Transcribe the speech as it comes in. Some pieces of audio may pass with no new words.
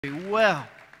Well,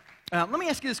 let me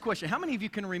ask you this question. How many of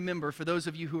you can remember, for those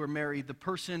of you who are married, the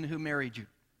person who married you?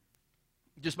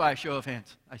 Just by a show of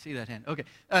hands. I see that hand. Okay.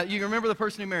 You can remember the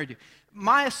person who married you.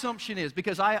 My assumption is,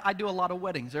 because I do a lot of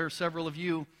weddings. There are several of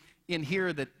you in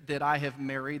here that I have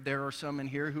married. There are some in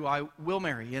here who I will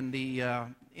marry in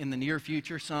the near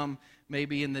future. Some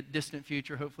maybe in the distant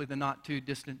future, hopefully the not too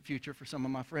distant future for some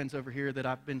of my friends over here that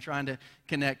I've been trying to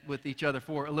connect with each other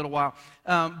for a little while.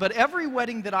 But every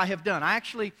wedding that I have done, I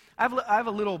have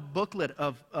a little booklet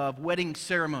of wedding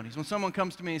ceremonies. When someone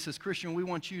comes to me and says, "Christian, we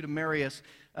want you to marry us,"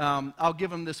 I'll give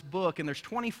them this book, and there's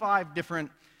 25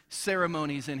 different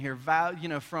ceremonies in here,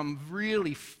 from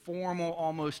really formal,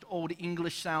 almost old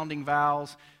English-sounding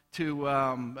vows to,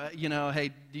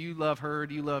 hey, do you love her?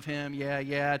 Do you love him?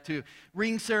 Yeah, to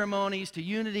ring ceremonies, to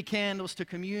unity candles, to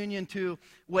communion, to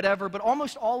whatever, but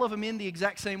almost all of them end the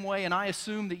exact same way, and I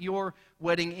assume that your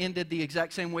wedding ended the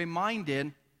exact same way mine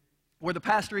did, where the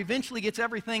pastor eventually gets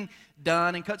everything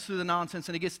done and cuts through the nonsense,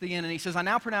 and he gets to the end, and he says, "I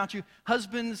now pronounce you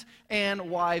husbands and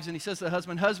wives," and he says to the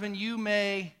husband, "You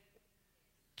may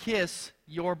kiss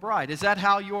your bride." Is that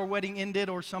how your wedding ended,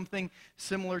 or something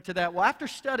similar to that? Well, after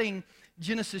studying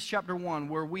Genesis chapter 1,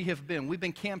 where we've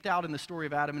been camped out in the story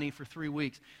of Adam and Eve for 3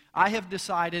 weeks, I have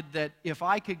decided that if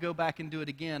I could go back and do it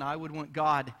again, I would want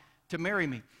God to marry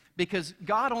me. Because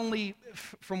God only,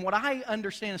 from what I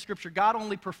understand in Scripture, God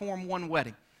only performed one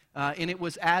wedding. And it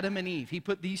was Adam and Eve. He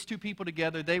put these two people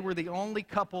together. They were the only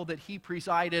couple that he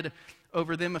presided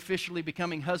over them officially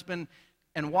becoming husband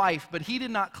and wife. But he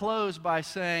did not close by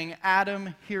saying,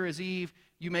 "Adam, here is Eve.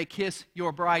 You may kiss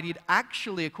your bride." He'd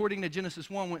actually, according to Genesis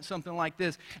 1, went something like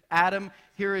this: "Adam,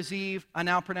 here is Eve. I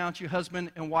now pronounce you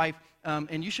husband and wife,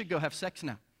 and you should go have sex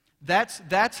now."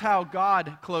 That's how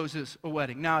God closes a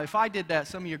wedding. Now, if I did that,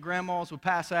 some of your grandmas would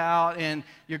pass out, and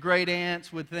your great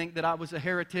aunts would think that I was a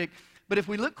heretic. But if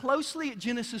we look closely at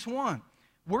Genesis 1,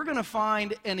 we're going to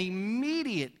find an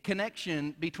immediate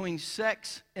connection between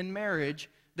sex and marriage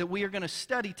that we are going to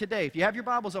study today. If you have your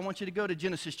Bibles, I want you to go to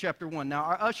Genesis chapter 1. Now,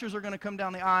 our ushers are going to come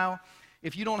down the aisle.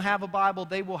 If you don't have a Bible,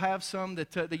 they will have some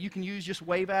that you can use. Just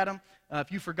wave at them. If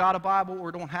you forgot a Bible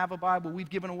or don't have a Bible, we've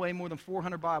given away more than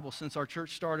 400 Bibles since our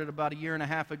church started about a year and a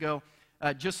half ago,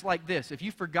 just like this. If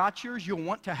you forgot yours, you'll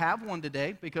want to have one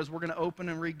today, because we're going to open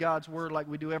and read God's Word like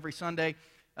we do every Sunday.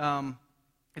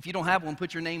 If you don't have one,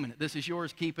 put your name in it. This is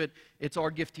yours. Keep it. It's our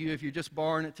gift to you. If you're just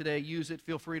borrowing it today, use it.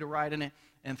 Feel free to write in it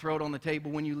and throw it on the table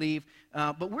when you leave.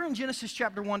 But we're in Genesis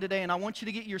chapter 1 today, and I want you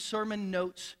to get your sermon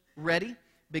notes ready,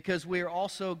 because we're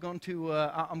also going to,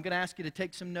 I'm going to ask you to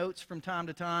take some notes from time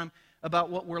to time about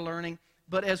what we're learning.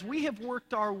 But as we have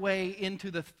worked our way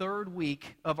into the third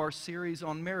week of our series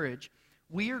on marriage,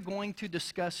 we are going to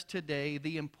discuss today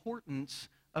the importance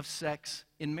of sex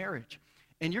in marriage.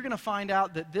 And you're going to find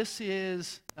out that this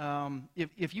is,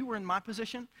 if you were in my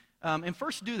position, and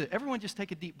first do that. Everyone just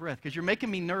take a deep breath, because you're making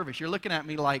me nervous. You're looking at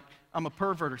me like I'm a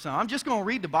pervert or something. I'm just going to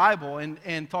read the Bible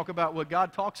and talk about what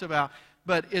God talks about.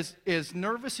 But as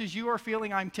nervous as you are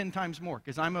feeling, I'm 10 times more,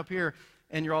 because I'm up here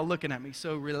and you're all looking at me.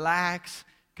 So relax,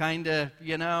 kind of,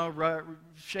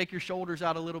 shake your shoulders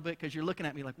out a little bit, because you're looking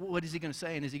at me like, well, what is he going to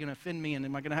say? And is he going to offend me? And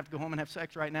am I going to have to go home and have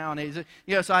sex right now? And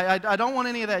so I don't want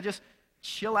any of that. Just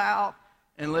chill out.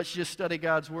 And let's just study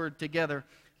God's Word together,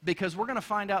 because we're going to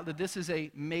find out that this is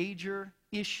a major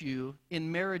issue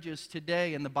in marriages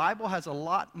today. And the Bible has a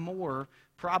lot more,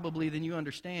 probably, than you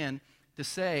understand to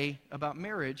say about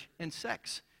marriage and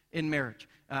sex in marriage.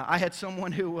 I had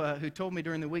someone who told me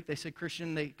during the week, they said,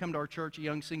 "Christian," they come to our church, a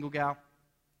young single gal.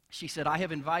 She said, "I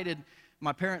have invited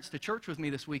my parents to church with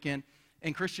me this weekend.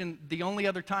 And Christian, the only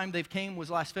other time they've came was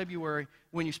last February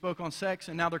when you spoke on sex,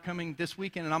 and now they're coming this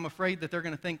weekend, and I'm afraid that they're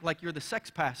going to think like you're the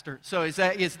sex pastor. So is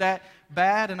that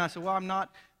bad?" And I said, "Well, I'm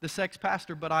not the sex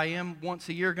pastor, but I am once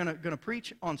a year going to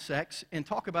preach on sex and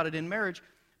talk about it in marriage,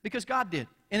 because God did."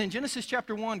 And in Genesis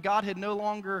chapter 1, God had no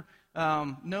longer,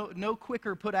 no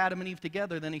quicker put Adam and Eve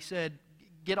together than he said,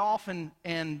 "Get off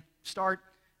and start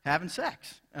having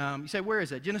sex." You say, where is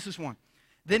that? Genesis 1.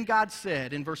 "Then God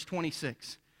said," in verse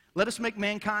 26, "Let us make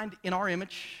mankind in our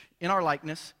image, in our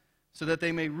likeness, so that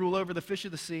they may rule over the fish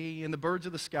of the sea and the birds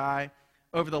of the sky,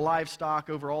 over the livestock,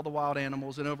 over all the wild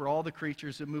animals, and over all the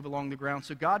creatures that move along the ground."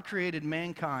 So God created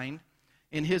mankind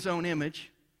in his own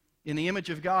image. In the image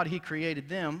of God, he created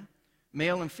them.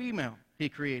 Male and female, he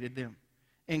created them.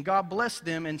 "And God blessed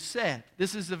them and said,"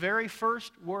 this is the very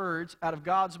first words out of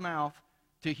God's mouth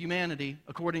to humanity,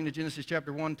 according to Genesis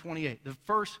chapter 1:28. The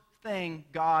first thing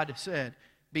God said: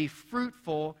 "Be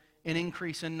fruitful and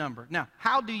increase in number." Now,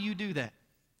 how do you do that?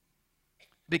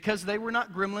 Because they were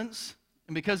not gremlins,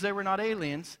 and because they were not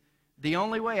aliens, the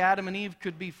only way Adam and Eve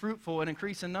could be fruitful and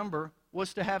increase in number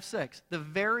was to have sex. The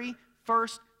very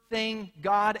first thing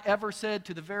God ever said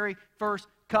to the very first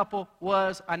couple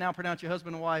was, I now pronounce you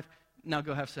husband and wife, now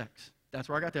go have sex. That's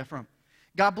where I got that from.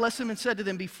 God blessed them and said to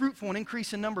them, be fruitful and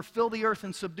increase in number, fill the earth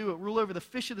and subdue it, rule over the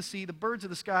fish of the sea, the birds of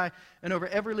the sky, and over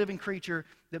every living creature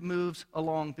that moves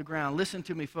along the ground. Listen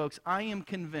to me, folks. I am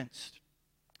convinced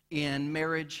in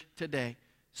marriage today,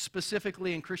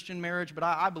 specifically in Christian marriage, but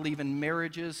I believe in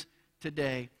marriages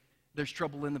today, there's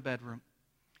trouble in the bedroom.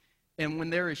 And when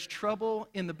there is trouble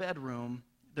in the bedroom,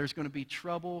 there's going to be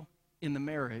trouble in the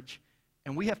marriage,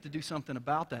 and we have to do something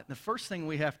about that. And the first thing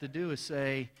we have to do is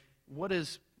say, what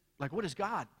does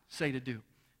God say to do?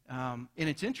 And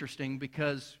it's interesting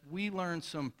because we learned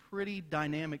some pretty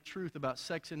dynamic truth about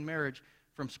sex and marriage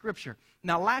from Scripture.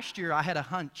 Now, last year I had a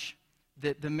hunch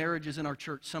that the marriages in our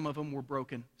church, some of them were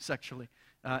broken sexually.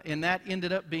 And that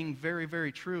ended up being very,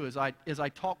 very true. As I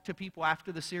talked to people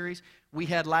after the series, we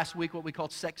had last week what we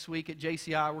called Sex Week at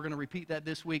JCI. We're going to repeat that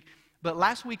this week. But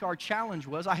last week our challenge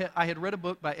was, I had read a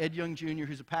book by Ed Young Jr.,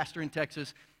 who's a pastor in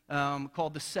Texas,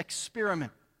 called The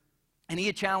Sexperiment. And he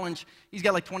had challenged, he's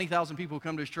got like 20,000 people who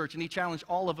come to his church, and he challenged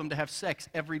all of them to have sex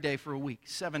every day for a week,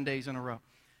 7 days in a row.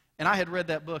 And I had read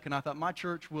that book, and I thought my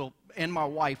church will, and my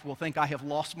wife will think I have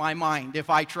lost my mind if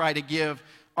I try to give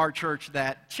our church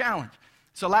that challenge.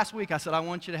 So last week I said, I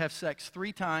want you to have sex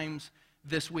 3 times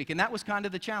this week. And that was kind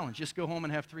of the challenge. Just go home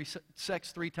and have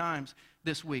sex 3 times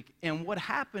this week. And what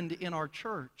happened in our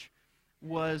church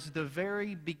was the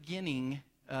very beginning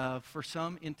for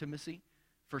some intimacy,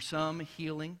 for some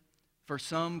healing, for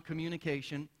some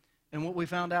communication. And what we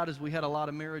found out is we had a lot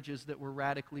of marriages that were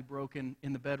radically broken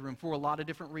in the bedroom for a lot of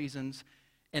different reasons,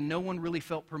 and no one really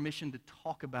felt permission to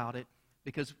talk about it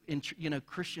because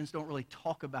Christians don't really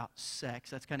talk about sex.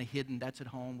 That's kind of hidden. That's at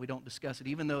home. We don't discuss it.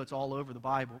 Even though it's all over the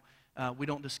Bible, we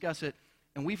don't discuss it.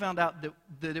 And we found out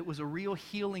that it was a real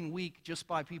healing week just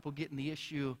by people getting the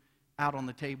issue out on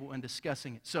the table and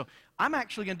discussing it. So I'm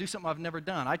actually going to do something I've never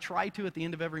done. I try to at the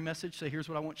end of every message say, here's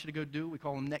what I want you to go do. We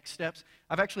call them next steps.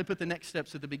 I've actually put the next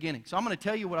steps at the beginning. So I'm going to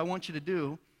tell you what I want you to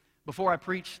do before I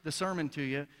preach the sermon to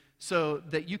you so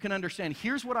that you can understand,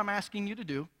 here's what I'm asking you to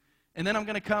do, and then I'm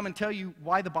going to come and tell you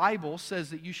why the Bible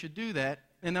says that you should do that,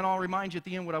 and then I'll remind you at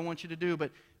the end what I want you to do.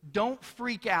 But don't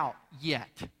freak out yet,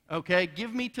 okay?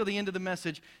 Give me till the end of the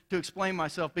message to explain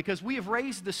myself, because we have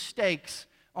raised the stakes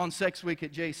on Sex Week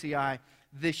at JCI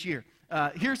this year.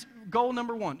 Here's goal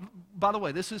number 1. By the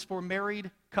way, this is for married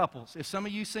couples. If some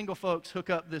of you single folks hook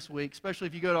up this week, especially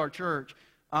if you go to our church,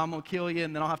 I'm going to kill you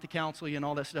and then I'll have to counsel you and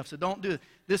all that stuff. So don't do it.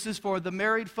 This is for the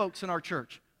married folks in our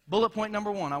church. Bullet point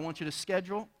number 1, I want you to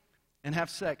schedule and have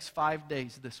sex 5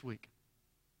 days this week.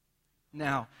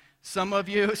 Now, some of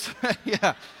you,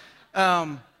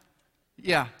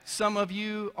 some of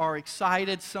you are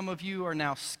excited. Some of you are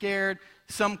now scared.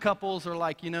 Some couples are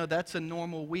like, that's a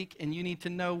normal week, and you need to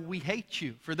know we hate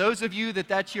you. For those of you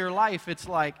that's your life, it's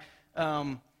like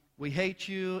we hate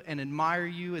you and admire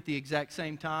you at the exact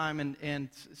same time, and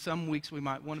some weeks we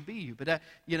might want to be you. But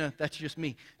that's just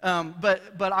me. But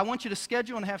I want you to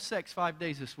schedule and have sex 5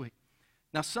 days this week.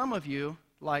 Now, some of you,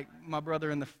 like my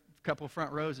brother in the couple of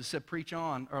front rows that said preach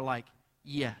on, are like,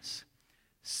 yes.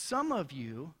 Some of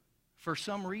you, for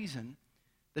some reason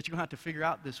that you're going to have to figure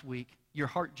out this week, your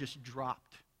heart just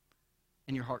dropped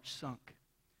and your heart sunk.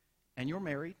 And you're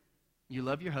married, you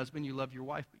love your husband, you love your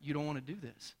wife, but you don't want to do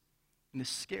this. And this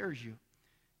scares you.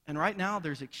 And right now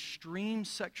there's extreme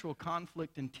sexual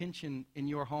conflict and tension in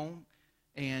your home.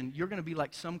 And you're going to be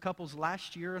like some couples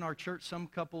last year in our church. Some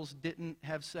couples didn't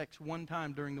have sex one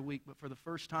time during the week, but for the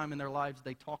first time in their lives,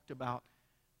 they talked about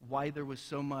why there was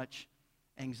so much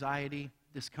anxiety,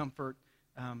 discomfort,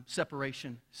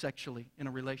 separation sexually in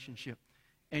a relationship.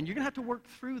 And you're going to have to work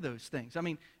through those things. I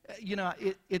mean,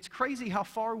 it's crazy how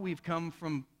far we've come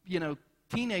from,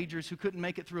 teenagers who couldn't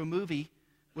make it through a movie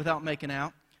without making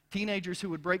out, teenagers who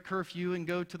would break curfew and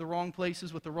go to the wrong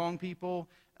places with the wrong people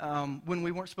when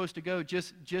we weren't supposed to go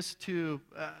just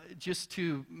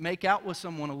to make out with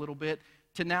someone a little bit,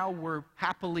 to now we're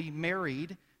happily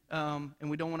married and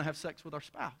we don't want to have sex with our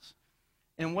spouse.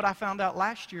 And what I found out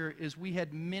last year is we had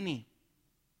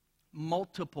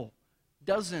multiple,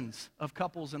 dozens of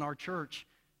couples in our church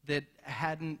that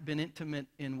hadn't been intimate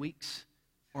in weeks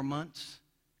or months,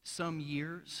 some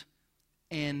years,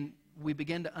 and we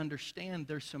began to understand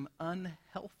there's some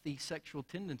unhealthy sexual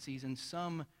tendencies in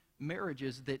some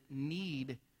marriages that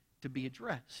need to be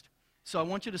addressed. So I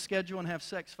want you to schedule and have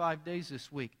sex 5 days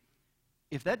this week.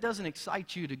 If that doesn't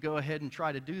excite you to go ahead and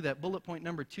try to do that, bullet point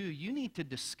number 2, you need to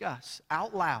discuss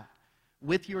out loud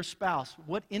with your spouse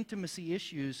what intimacy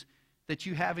issues that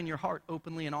you have in your heart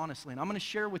openly and honestly. And I'm going to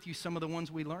share with you some of the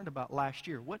ones we learned about last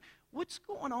year. What's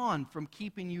going on from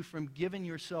keeping you from giving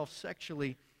yourself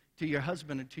sexually to your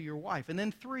husband and to your wife? And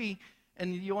then 3,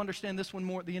 and you'll understand this one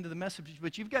more at the end of the message,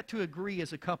 but you've got to agree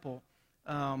as a couple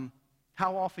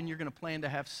how often you're going to plan to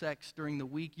have sex during the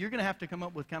week. You're going to have to come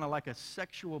up with kind of like a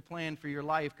sexual plan for your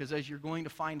life, because as you're going to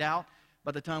find out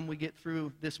by the time we get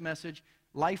through this message,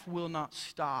 life will not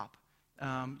stop.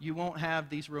 You won't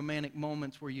have these romantic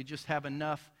moments where you just have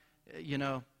enough,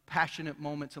 passionate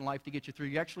moments in life to get you through.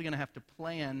 You're actually going to have to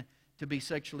plan to be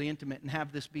sexually intimate and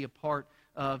have this be a part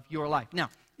of your life. Now,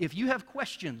 if you have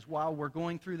questions while we're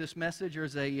going through this message,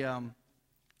 there's a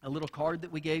little card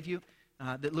that we gave you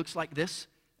that looks like this.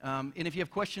 And if you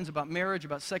have questions about marriage,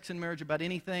 about sex and marriage, about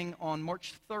anything, on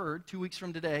March 3rd, 2 weeks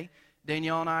from today,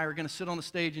 Danielle and I are going to sit on the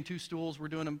stage in 2 stools. We're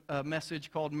doing a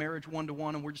message called Marriage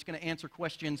 1-to-1, and we're just going to answer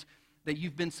questions that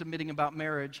you've been submitting about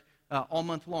marriage all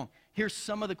month long. Here's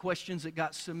some of the questions that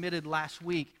got submitted last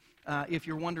week, if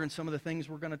you're wondering some of the things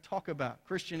we're going to talk about.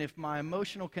 Christian, if my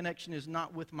emotional connection is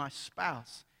not with my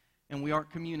spouse and we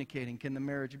aren't communicating, can the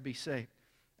marriage be saved?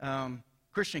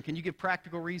 Christian, can you give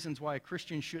practical reasons why a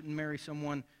Christian shouldn't marry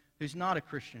someone who's not a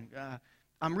Christian?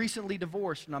 I'm recently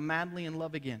divorced and I'm madly in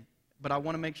love again, but I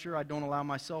want to make sure I don't allow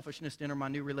my selfishness to enter my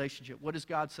new relationship. What does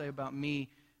God say about me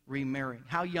remarrying?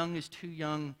 How young is too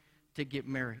young to get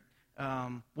married?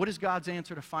 What is God's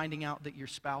answer to finding out that your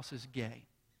spouse is gay?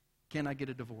 Can I get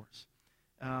a divorce?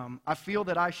 I feel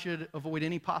that I should avoid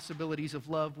any possibilities of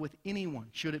love with anyone,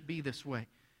 should it be this way.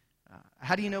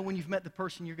 How do you know when you've met the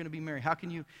person you're going to be married? How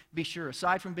can you be sure?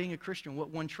 Aside from being a Christian, what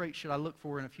one trait should I look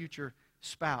for in a future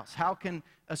spouse? How can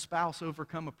a spouse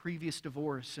overcome a previous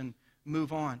divorce and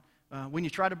move on? When you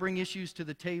try to bring issues to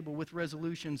the table with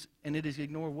resolutions and it is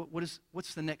ignored,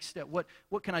 what's the next step?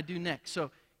 What can I do next?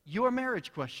 So your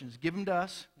marriage questions, give them to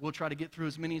us. We'll try to get through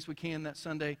as many as we can that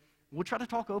Sunday. We'll try to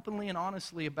talk openly and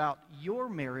honestly about your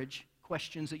marriage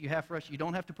questions that you have for us. You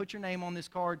don't have to put your name on this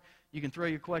card. You can throw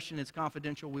your question. It's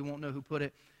confidential. We won't know who put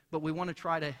it. But we want to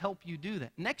try to help you do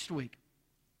that. Next week,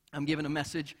 I'm giving a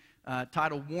message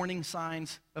titled Warning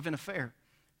Signs of an Affair.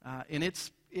 And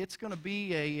it's going to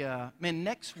be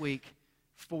next week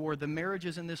for the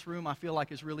marriages in this room, I feel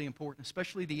like is really important,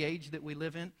 especially the age that we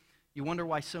live in. You wonder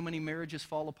why so many marriages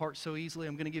fall apart so easily.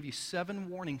 I'm going to give you 7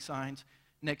 warning signs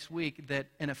next week that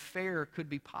an affair could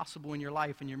be possible in your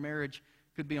life and your marriage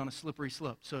could be on a slippery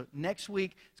slope. So next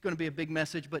week, it's going to be a big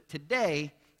message. But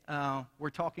today, we're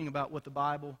talking about what the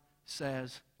Bible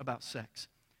says about sex.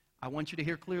 I want you to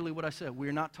hear clearly what I said.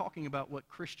 We're not talking about what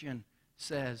Christian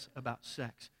says about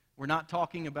sex. We're not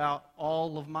talking about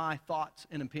all of my thoughts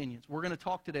and opinions. We're going to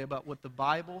talk today about what the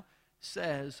Bible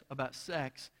says about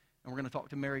sex, and we're going to talk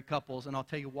to married couples, and I'll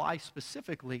tell you why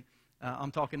specifically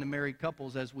I'm talking to married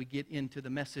couples as we get into the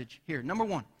message here. Number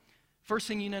 1, first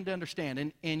thing you need to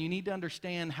understand, and you need to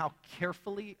understand how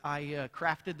carefully I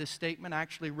crafted this statement. I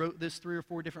actually wrote this 3 or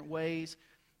 4 different ways.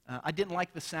 I didn't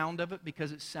like the sound of it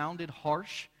because it sounded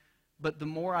harsh, but the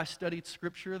more I studied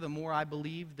Scripture, the more I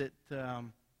believed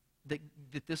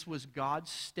that this was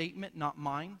God's statement, not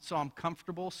mine. So I'm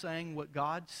comfortable saying what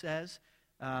God says.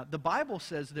 The Bible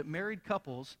says that married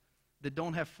couples that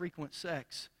don't have frequent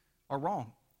sex are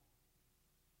wrong.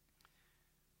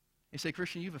 You say,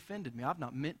 Christian, you've offended me. I've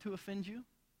not meant to offend you.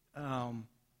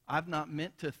 I've not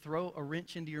meant to throw a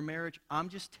wrench into your marriage. I'm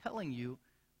just telling you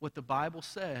what the Bible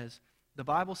says. The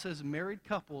Bible says married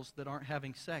couples that aren't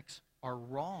having sex are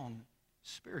wrong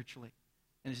spiritually,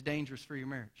 and it's dangerous for your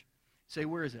marriage. Say,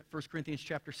 where is it? 1 Corinthians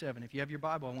chapter 7. If you have your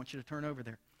Bible, I want you to turn over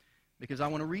there, because I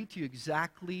want to read to you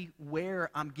exactly where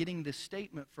I'm getting this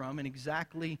statement from and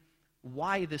exactly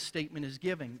why this statement is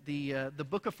given. The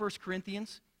book of 1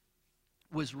 Corinthians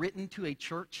was written to a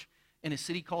church in a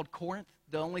city called Corinth.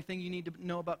 The only thing you need to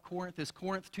know about Corinth is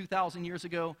Corinth 2,000 years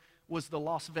ago was the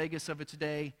Las Vegas of its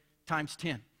day times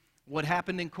 10. What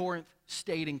happened in Corinth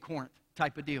stayed in Corinth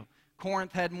type of deal.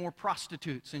 Corinth had more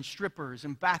prostitutes and strippers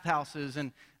and bathhouses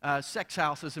and sex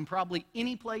houses and probably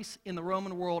any place in the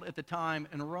Roman world at the time.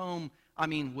 And Rome,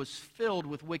 was filled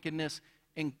with wickedness,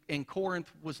 and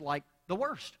Corinth was like the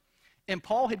worst. And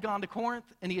Paul had gone to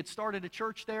Corinth, and he had started a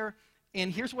church there.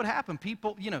 And here's what happened.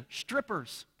 People,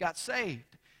 strippers got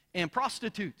saved, and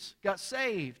prostitutes got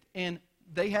saved, and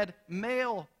they had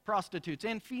male prostitutes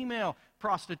and female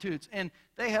prostitutes, and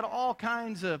they had all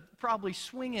kinds of probably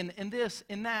swinging and this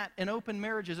and that and open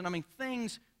marriages. And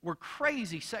things were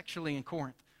crazy sexually in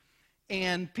Corinth.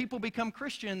 And people become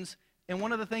Christians, and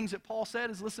one of the things that Paul said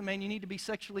is, listen, man, you need to be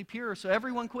sexually pure. So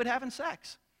everyone quit having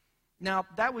sex. Now,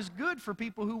 that was good for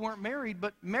people who weren't married,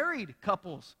 but married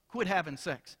couples quit having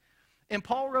sex. And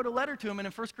Paul wrote a letter to him, and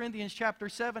in 1 Corinthians chapter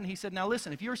 7, he said, now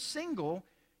listen, if you're single,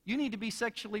 you need to be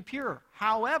sexually pure.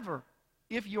 However,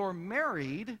 if you're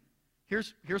married,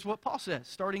 here's what Paul says,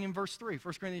 starting in verse 3,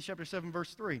 1 Corinthians chapter 7,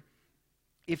 verse 3.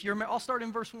 I'll start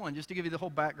in verse 1, just to give you the whole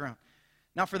background.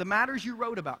 Now, for the matters you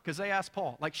wrote about, because they asked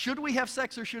Paul, like, should we have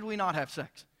sex or should we not have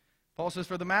sex? Paul says,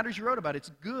 for the matters you wrote about,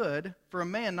 it's good for a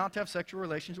man not to have sexual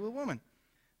relations with a woman.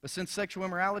 But since sexual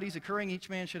immorality is occurring, each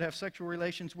man should have sexual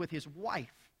relations with his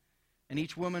wife, and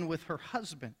each woman with her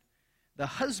husband. The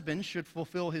husband should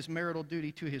fulfill his marital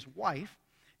duty to his wife,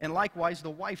 and likewise the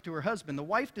wife to her husband. The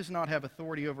wife does not have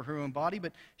authority over her own body,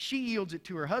 but she yields it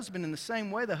to her husband. In the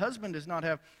same way, the husband does not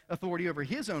have authority over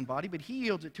his own body, but he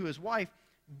yields it to his wife.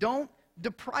 Don't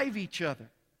deprive each other,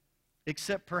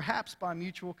 except perhaps by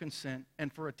mutual consent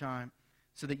and for a time,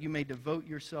 so that you may devote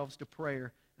yourselves to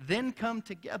prayer. Then come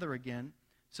together again,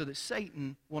 so that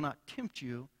Satan will not tempt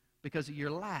you because of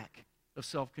your lack of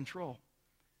self-control.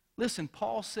 Listen,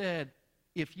 Paul said,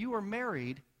 if you are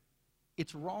married,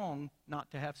 it's wrong not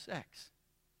to have sex.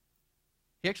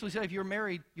 He actually said if you're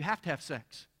married, you have to have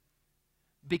sex,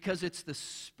 because it's the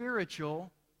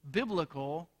spiritual,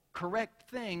 biblical, correct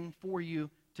thing for you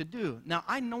to do. Now,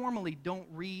 I normally don't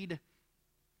read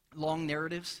long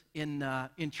narratives in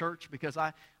church because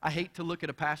I hate to look at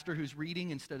a pastor who's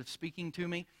reading instead of speaking to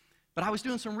me. But I was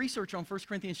doing some research on 1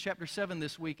 Corinthians chapter 7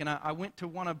 this week, and I went to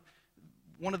one of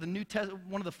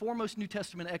the foremost New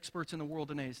Testament experts in the world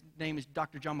today. His name is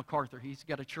Dr. John MacArthur. He's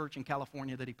got a church in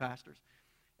California that he pastors.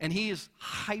 And he is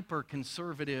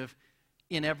hyper-conservative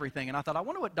in everything. And I thought, I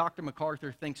wonder what Dr.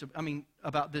 MacArthur thinks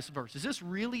about this verse. Is this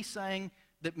really saying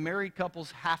that married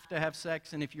couples have to have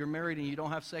sex, and if you're married and you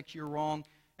don't have sex, you're wrong?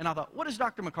 And I thought, what does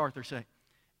Dr. MacArthur say?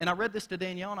 And I read this to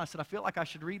Danielle, and I said, I feel like I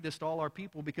should read this to all our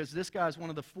people because this guy is one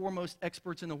of the foremost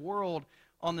experts in the world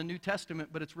on the New Testament,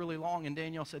 but it's really long. And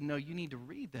Danielle said, no, you need to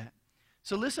read that.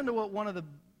 So listen to what one of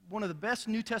the best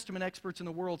New Testament experts in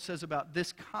the world says about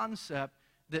this concept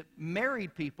that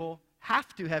married people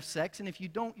have to have sex, and if you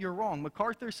don't, you're wrong.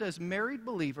 MacArthur says married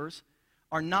believers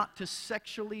are not to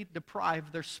sexually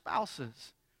deprive their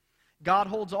spouses. God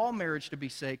holds all marriage to be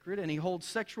sacred, and he holds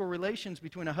sexual relations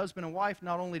between a husband and wife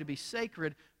not only to be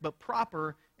sacred, but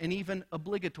proper and even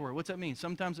obligatory. What's that mean?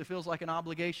 Sometimes it feels like an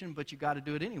obligation, but you got to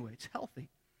do it anyway. It's healthy.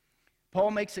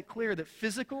 Paul makes it clear that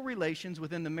physical relations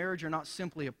within the marriage are not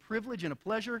simply a privilege and a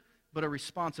pleasure, but a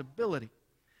responsibility.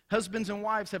 Husbands and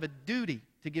wives have a duty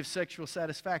to give sexual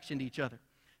satisfaction to each other.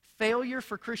 Failure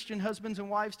for Christian husbands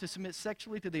and wives to submit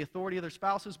sexually to the authority of their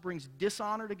spouses brings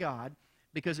dishonor to God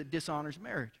because it dishonors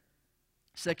marriage.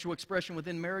 Sexual expression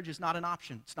within marriage is not an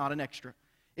option. It's not an extra.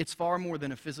 It's far more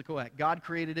than a physical act. God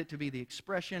created it to be the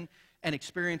expression and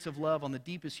experience of love on the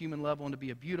deepest human level and to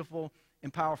be a beautiful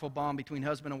and powerful bond between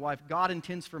husband and wife. God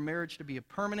intends for marriage to be a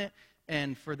permanent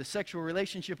and for the sexual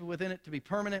relationship within it to be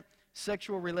permanent.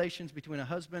 Sexual relations between a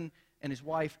husband and his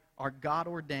wife are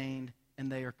God-ordained and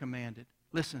they are commanded.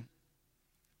 Listen,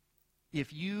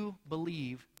 if you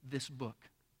believe this book,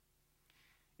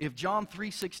 if John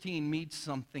 3:16 means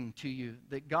something to you,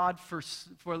 that God for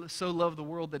so loved the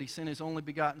world that he sent his only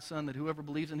begotten Son, that whoever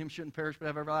believes in him shouldn't perish but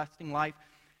have everlasting life,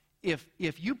 if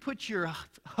you put your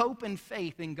hope and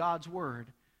faith in God's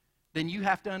word, then you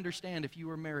have to understand if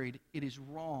you are married, it is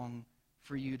wrong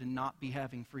for you to not be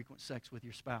having frequent sex with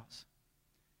your spouse.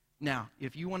 Now,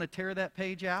 if you want to tear that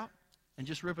page out and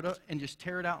just rip it up and just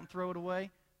tear it out and throw it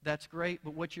away, that's great.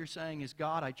 But what you're saying is,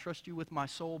 God, I trust you with my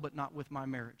soul, but not with my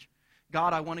marriage.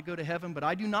 God, I want to go to heaven, but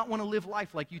I do not want to live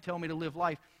life like you tell me to live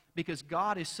life, because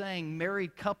God is saying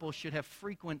married couples should have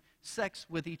frequent sex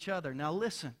with each other. Now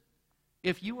listen,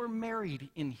 if you are married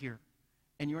in here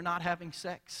and you're not having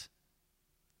sex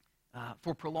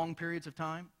for prolonged periods of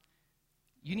time,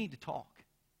 you need to talk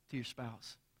to your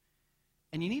spouse.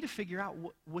 And you need to figure out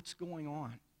what's going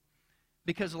on.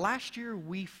 Because last year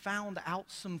we found out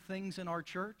some things in our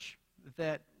church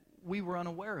that we were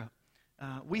unaware of.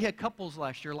 We had couples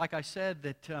last year, like I said,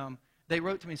 that they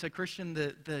wrote to me and said, Christian,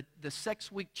 the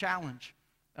sex week challenge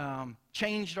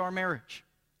changed our marriage,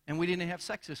 and we didn't have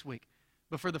sex this week.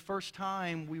 But for the first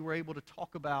time, we were able to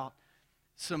talk about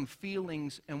some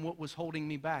feelings and what was holding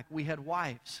me back. We had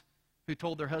wives who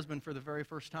told their husband for the very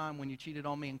first time, when you cheated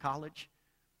on me in college,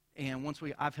 and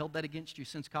I've held that against you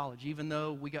since college. Even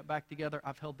though we got back together,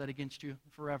 I've held that against you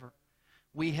forever.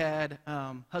 We had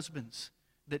husbands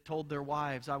that told their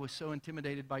wives, I was so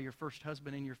intimidated by your first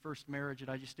husband in your first marriage that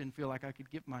I just didn't feel like I could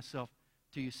give myself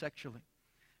to you sexually.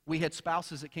 We had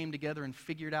spouses that came together and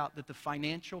figured out that the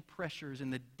financial pressures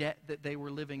and the debt that they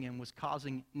were living in was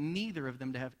causing neither of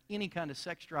them to have any kind of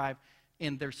sex drive,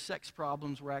 and their sex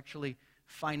problems were actually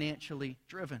financially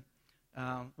driven.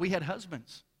 We had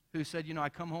husbands who said, I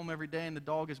come home every day and the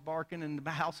dog is barking and the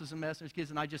house is a mess and there's kids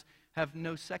and I just have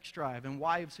no sex drive. And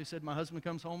wives who said, my husband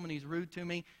comes home and he's rude to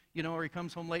me, or he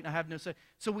comes home late and I have no sex.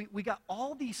 So we got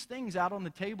all these things out on the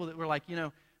table that we're like,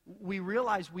 we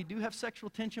realize we do have sexual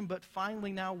tension, but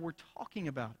finally now we're talking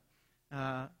about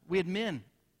it. We had men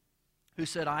who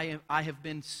said, I have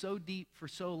been so deep for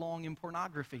so long in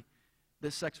pornography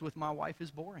that sex with my wife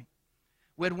is boring.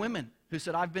 We had women who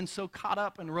said, I've been so caught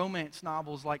up in romance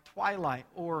novels like Twilight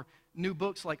or new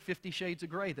books like 50 Shades of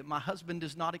Grey that my husband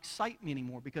does not excite me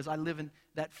anymore because I live in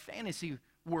that fantasy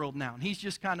world now. And he's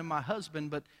just kind of my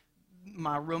husband, but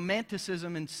my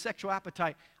romanticism and sexual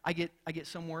appetite, I get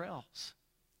somewhere else.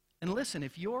 And listen,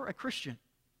 if you're a Christian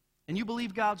and you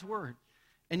believe God's word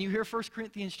and you hear 1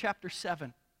 Corinthians chapter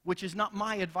 7, which is not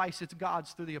my advice, it's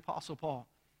God's through the Apostle Paul,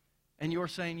 and you're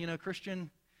saying,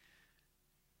 Christian,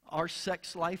 our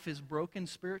sex life is broken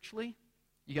spiritually,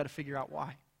 you got to figure out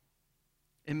why.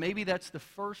 And maybe that's the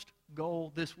first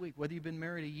goal this week, whether you've been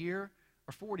married a year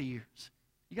or 40 years.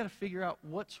 You got to figure out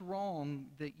what's wrong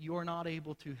that you're not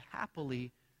able to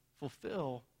happily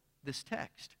fulfill this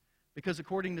text. Because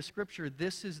according to Scripture,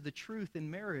 this is the truth in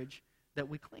marriage that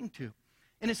we cling to.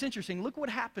 And it's interesting. Look what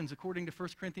happens according to 1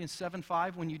 Corinthians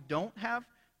 7:5 when you don't have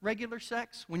regular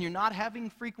sex, when you're not having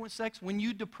frequent sex, when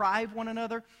you deprive one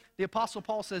another. The Apostle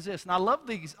Paul says this, and I love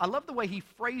the way he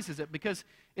phrases it because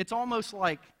it's almost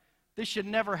like this should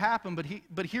never happen,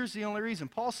 but here's the only reason.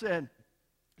 Paul said,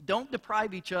 don't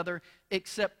deprive each other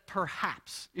except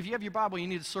perhaps. If you have your Bible, you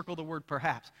need to circle the word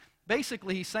perhaps.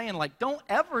 Basically, he's saying, don't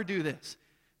ever do this.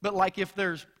 But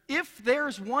if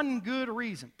there's one good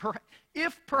reason,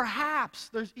 if perhaps,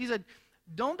 he said,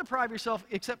 don't deprive yourself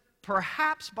except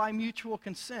perhaps by mutual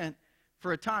consent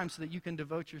for a time so that you can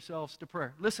devote yourselves to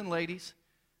prayer. Listen, ladies,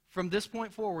 from this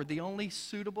point forward, the only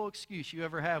suitable excuse you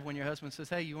ever have when your husband says,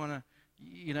 hey, you want to,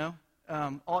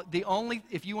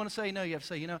 if you want to say no, you have to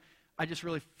say, I just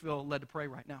really feel led to pray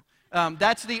right now.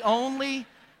 That's the only,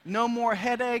 no more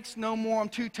headaches, no more I'm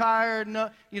too tired, no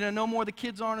more the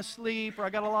kids aren't asleep or I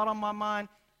got a lot on my mind.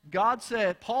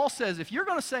 Paul says, if you're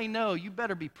going to say no, you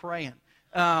better be praying.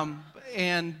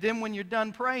 And then when you're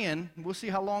done praying, we'll see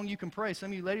how long you can pray.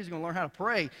 Some of you ladies are going to learn how to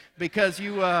pray because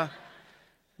you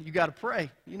got to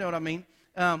pray. You know what I mean?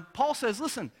 Paul says,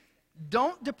 listen,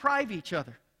 don't deprive each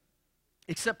other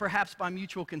except perhaps by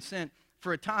mutual consent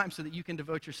for a time so that you can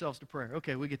devote yourselves to prayer.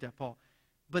 Okay, we get that, Paul.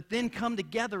 But then come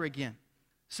together again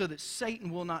so that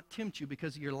Satan will not tempt you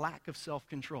because of your lack of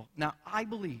self-control. Now, I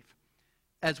believe,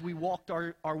 as we walked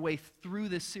our way through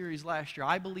this series last year,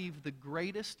 I believe the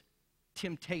greatest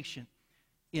temptation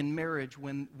in marriage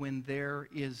when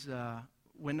there's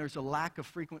a lack of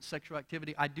frequent sexual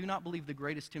activity, I do not believe the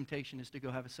greatest temptation is to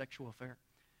go have a sexual affair.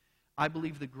 I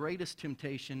believe the greatest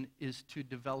temptation is to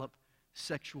develop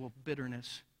sexual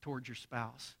bitterness towards your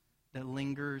spouse that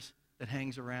lingers, that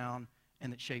hangs around,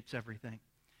 and that shapes everything.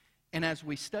 And as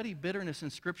we study bitterness in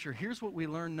Scripture, here's what we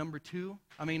learn, number 2.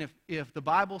 I mean, if the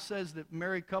Bible says that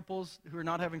married couples who are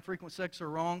not having frequent sex are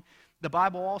wrong, the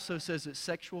Bible also says that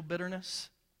sexual bitterness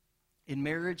in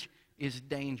marriage is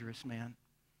dangerous, man.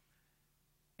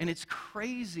 And it's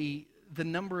crazy the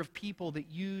number of people that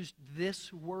used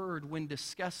this word when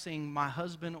discussing my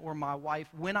husband or my wife.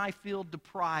 When I feel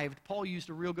deprived, Paul used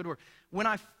a real good word. When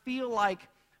I feel like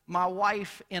my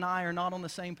wife and I are not on the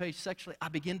same page sexually, I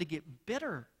begin to get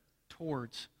bitter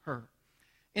towards her.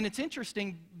 And it's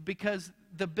interesting because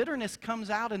the bitterness comes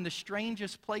out in the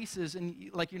strangest places and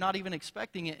you're not even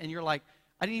expecting it and you're like,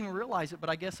 I didn't even realize it, but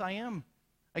I guess I am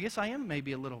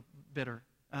maybe a little bitter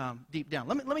deep down.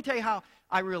 Let me tell you how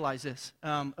I realized this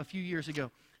a few years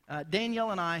ago.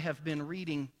 Danielle and I have been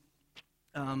reading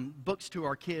books to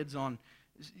our kids on,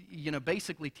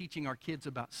 basically teaching our kids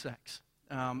about sex.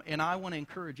 And I want to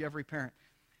encourage every parent.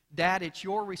 Dad, it's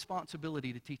your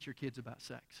responsibility to teach your kids about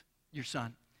sex, your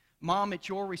son. Mom, it's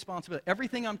your responsibility.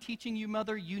 Everything I'm teaching you,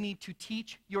 mother, you need to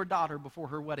teach your daughter before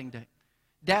her wedding day.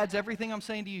 Dads, everything I'm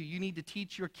saying to you, you need to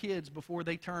teach your kids before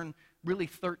they turn really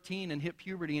 13 and hit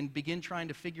puberty and begin trying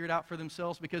to figure it out for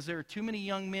themselves because there are too many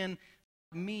young men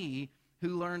like me who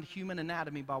learned human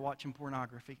anatomy by watching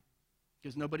pornography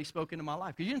because nobody spoke into my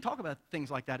life. Because you didn't talk about things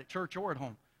like that at church or at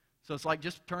home. So it's like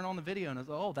just turn on the video and it's,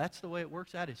 oh, that's the way it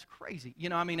works. That is crazy.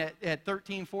 At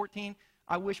 13, 14,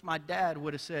 I wish my dad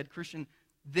would have said, Christian,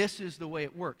 this is the way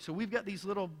it works. So we've got these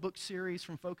little book series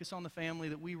from Focus on the Family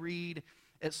that we read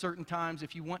at certain times.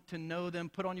 If you want to know them,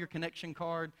 put on your connection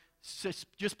card,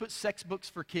 just put sex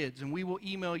books for kids, and we will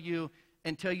email you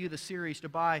and tell you the series to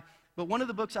buy. But one of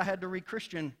the books I had to read,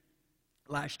 Christian,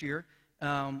 last year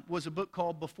was a book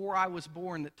called Before I Was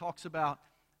Born that talks about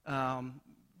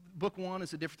book 1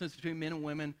 is the difference between men and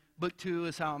women. Book 2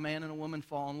 is how a man and a woman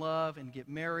fall in love and get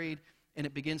married. And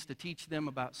it begins to teach them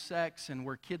about sex and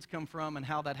where kids come from and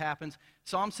how that happens.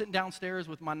 So I'm sitting downstairs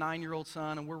with my 9-year-old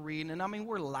son, and we're reading. And, I mean,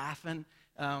 we're laughing,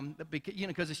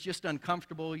 because it's just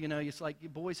uncomfortable. You know, it's like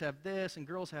boys have this and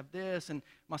girls have this. And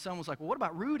my son was like, well, what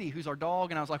about Rudy, who's our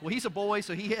dog? And I was like, well, he's a boy,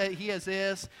 so he has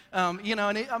this.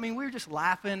 We were just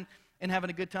laughing and having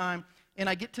a good time. And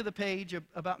I get to the page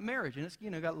about marriage. And it's,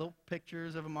 got little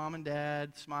pictures of a mom and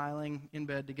dad smiling in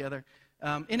bed together.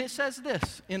 And it says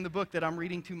this in the book that I'm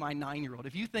reading to my 9-year-old.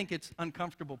 If you think it's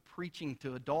uncomfortable preaching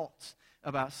to adults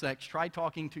about sex, try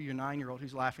talking to your 9-year-old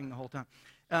who's laughing the whole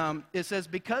time. It says,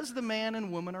 because the man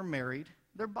and woman are married,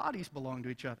 their bodies belong to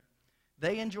each other.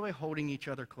 They enjoy holding each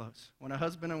other close. When a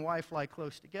husband and wife lie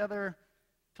close together,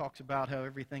 talks about how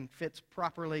everything fits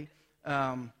properly.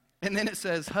 And then it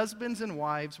says, husbands and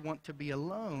wives want to be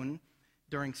alone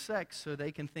during sex so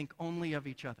they can think only of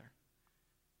each other.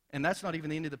 And that's not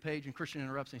even the end of the page, and Christian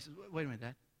interrupts and he says, wait a minute,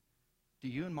 Dad, do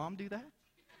you and Mom do that?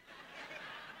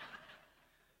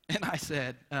 And I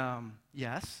said,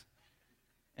 yes.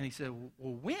 And he said,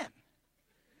 well, when?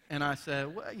 And I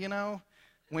said, well,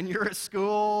 when you're at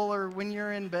school or when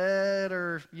you're in bed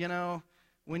or,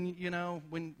 when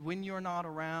you're not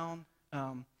around.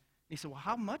 He said, well,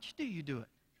 how much do you do it?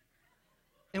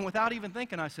 And without even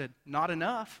thinking, I said, not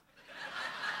enough.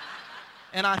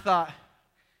 And I thought,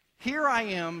 here I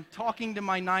am talking to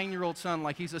my 9-year-old son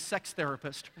like he's a sex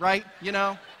therapist, right?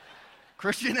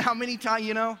 Christian, how many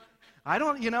times, I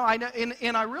don't,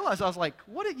 and I realized, I was like,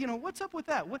 what's up with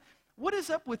that? What is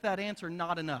up with that answer,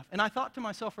 not enough? And I thought to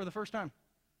myself for the first time,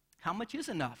 how much is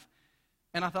enough?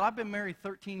 And I thought, I've been married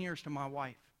 13 years to my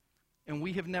wife, and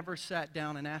we have never sat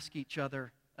down and asked each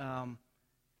other,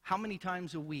 how many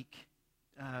times a week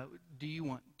do you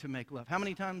want to make love? How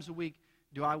many times a week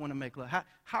do I want to make love? How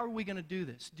are we going to do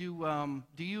this? Do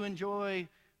you enjoy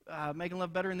making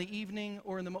love better in the evening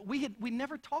or in the morning? We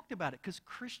never talked about it because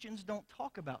Christians don't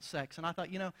talk about sex. And I thought,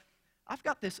 I've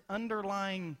got this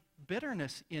underlying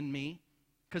bitterness in me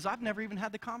because I've never even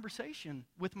had the conversation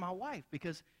with my wife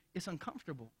because it's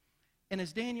uncomfortable. And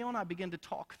as Danielle and I began to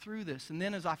talk through this, and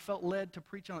then as I felt led to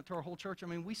preach on it to our whole church,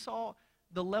 we saw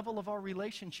the level of our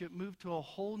relationship move to a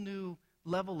whole new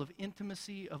level of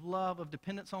intimacy, of love, of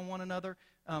dependence on one another.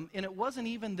 And it wasn't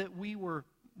even that we were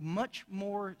much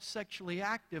more sexually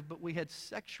active, but we had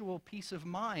sexual peace of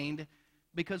mind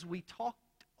because we talked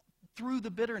through the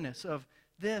bitterness of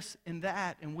this and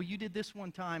that, and well, you did this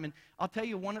one time. And I'll tell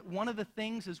you, one of the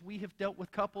things as we have dealt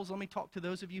with couples, let me talk to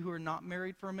those of you who are not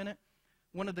married for a minute.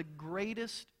 One of the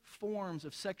greatest forms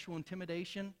of sexual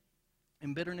intimidation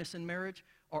and bitterness in marriage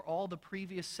are all the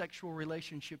previous sexual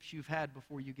relationships you've had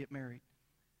before you get married.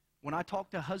 When I talk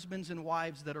to husbands and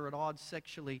wives that are at odds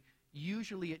sexually,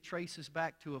 usually it traces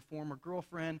back to a former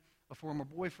girlfriend, a former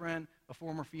boyfriend, a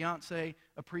former fiance,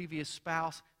 a previous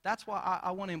spouse. That's why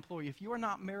I want to implore you, if you are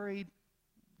not married,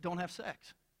 don't have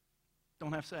sex.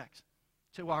 Don't have sex.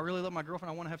 Say, well, I really love my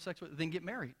girlfriend, I want to have sex with her. Then get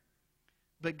married.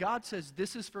 But God says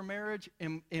this is for marriage,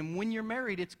 and when you're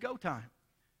married, it's go time.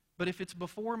 But if it's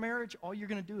before marriage, all you're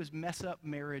going to do is mess up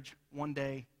marriage one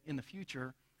day in the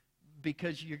future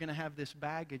because you're going to have this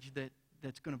baggage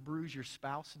that's going to bruise your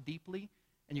spouse deeply,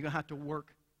 and you're going to have to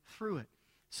work through it.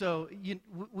 So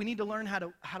we need to learn how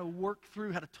to work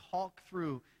through, how to talk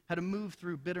through, how to move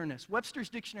through bitterness. Webster's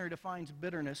dictionary defines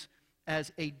bitterness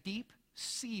as a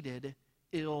deep-seated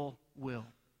ill will.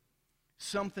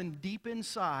 Something deep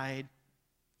inside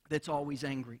that's always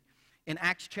angry. In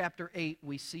Acts chapter 8,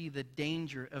 we see the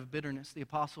danger of bitterness. The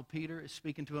Apostle Peter is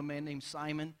speaking to a man named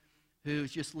Simon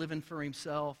who's just living for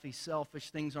himself. He's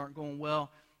selfish. Things aren't going well.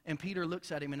 And Peter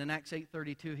looks at him, and in Acts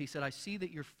 8:32, he said, I see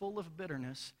that you're full of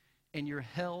bitterness and you're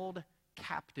held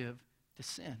captive to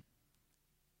sin.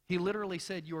 He literally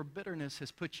said, your bitterness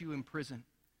has put you in prison.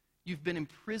 You've been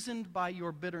imprisoned by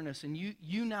your bitterness, and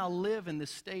you now live in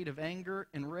this state of anger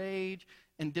and rage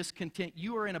and discontent.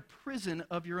 You are in a prison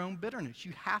of your own bitterness.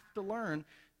 You have to learn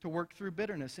to work through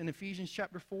bitterness. In Ephesians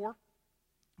chapter 4,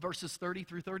 verses 30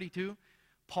 through 32,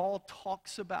 Paul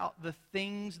talks about the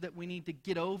things that we need to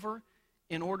get over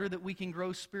in order that we can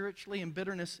grow spiritually, and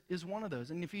bitterness is one of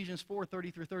those. In Ephesians 4,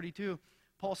 30 through 32,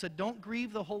 Paul said, don't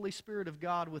grieve the Holy Spirit of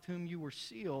God with whom you were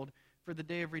sealed for the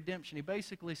day of redemption. He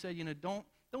basically said, don't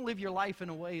live your life in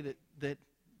a way that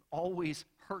always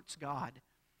hurts God.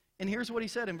 And here's what he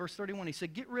said in verse 31. He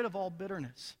said, get rid of all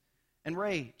bitterness and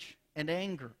rage and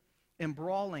anger and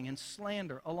brawling and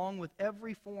slander, along with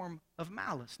every form of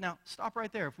malice. Now, stop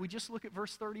right there. If we just look at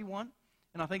verse 31,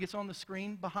 and I think it's on the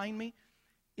screen behind me,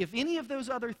 if any of those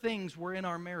other things were in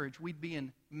our marriage, we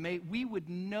would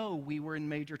know we were in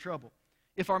major trouble.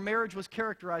 If our marriage was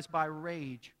characterized by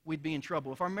rage, we'd be in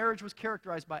trouble. If our marriage was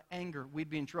characterized by anger, we'd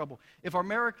be in trouble. If our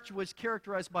marriage was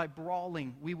characterized by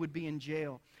brawling, we would be in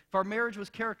jail. If our marriage was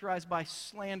characterized by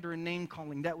slander and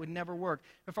name-calling, that would never work.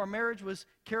 If our marriage was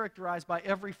characterized by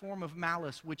every form of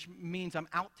malice, which means I'm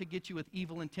out to get you with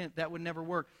evil intent, that would never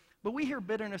work. But we hear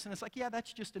bitterness, and it's like, yeah,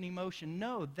 that's just an emotion.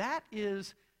 No, that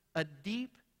is a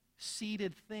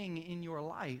deep-seated thing in your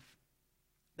life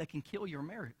that can kill your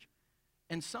marriage.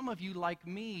 And some of you, like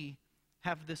me,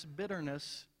 have this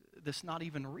bitterness that's not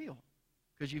even real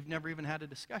because you've never even had a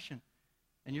discussion.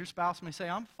 And your spouse may say,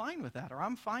 I'm fine with that, or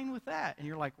I'm fine with that. And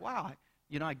you're like, wow,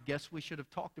 I guess we should have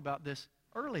talked about this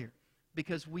earlier.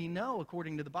 Because we know,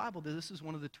 according to the Bible, that this is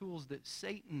one of the tools that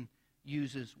Satan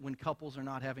uses when couples are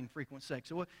not having frequent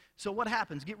sex. So what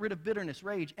happens? Get rid of bitterness,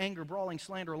 rage, anger, brawling,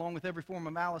 slander, along with every form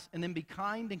of malice, and then be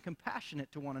kind and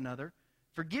compassionate to one another,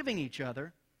 forgiving each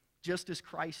other, just as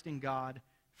Christ and God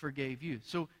forgave you.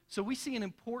 So we see an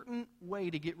important way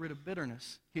to get rid of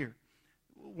bitterness here.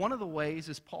 One of the ways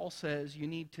is Paul says you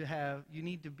need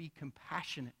to be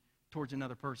compassionate towards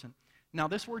another person. Now,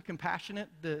 this word compassionate,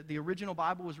 the original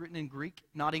Bible was written in Greek,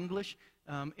 not English.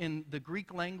 In the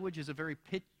Greek language is a very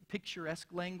picturesque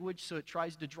language, so it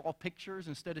tries to draw pictures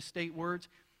instead of state words.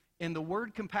 And the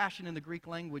word compassion in the Greek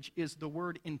language is the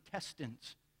word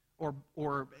intestines,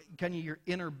 or kind of your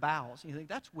inner bowels. And you think,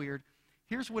 that's weird.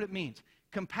 Here's what it means.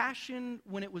 Compassion,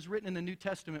 when it was written in the New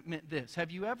Testament, meant this.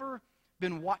 Have you ever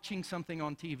been watching something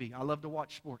on TV? I love to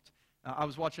watch sports. I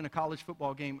was watching a college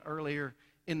football game earlier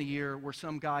in the year where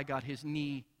some guy got his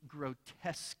knee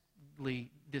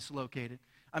grotesquely dislocated.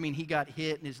 I mean, he got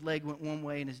hit and his leg went one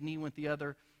way and his knee went the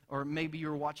other. Or maybe you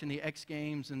were watching the X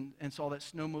Games and saw that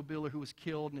snowmobiler who was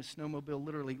killed, and his snowmobile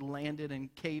literally landed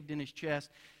and caved in his chest.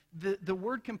 The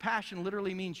word compassion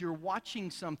literally means you're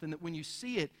watching something that when you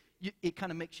see it, it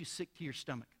kind of makes you sick to your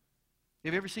stomach.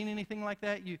 Have you ever seen anything like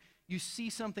that? You see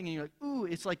something and you're like, ooh,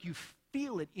 it's like you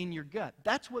feel it in your gut.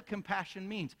 That's what compassion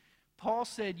means. Paul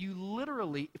said you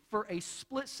literally, for a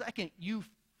split second, you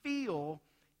feel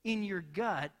in your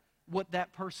gut what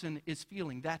that person is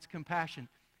feeling. That's compassion.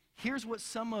 Here's what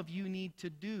some of you need to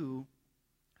do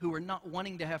who are not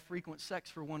wanting to have frequent sex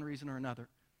for one reason or another.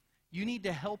 You need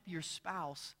to help your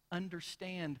spouse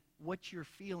understand what you're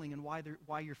feeling and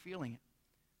why you're feeling it.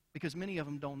 Because many of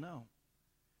them don't know.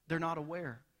 They're not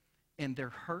aware. And they're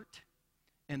hurt.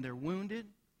 And they're wounded.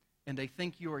 And they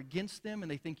think you're against them.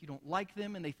 And they think you don't like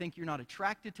them. And they think you're not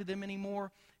attracted to them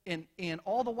anymore. And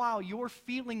all the while, you're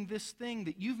feeling this thing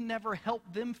that you've never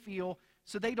helped them feel,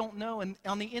 so they don't know. And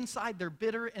on the inside, they're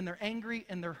bitter. And they're angry.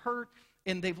 And they're hurt.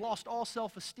 And they've lost all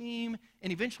self-esteem.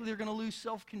 And eventually, they're going to lose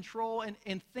self-control.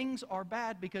 And things are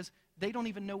bad because they don't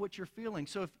even know what you're feeling.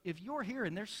 So if you're here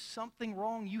and there's something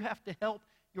wrong, you have to help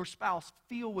your spouse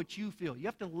feel what you feel. You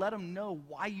have to let them know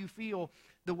why you feel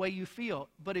the way you feel.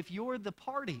 But if you're the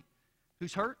party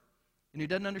who's hurt and who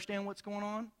doesn't understand what's going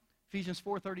on, Ephesians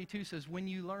 4:32 says, when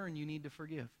you learn, you need to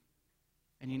forgive.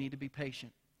 And you need to be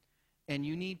patient. And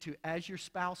you need to, as your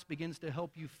spouse begins to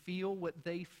help you feel what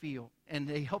they feel, and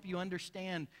they help you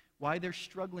understand why they're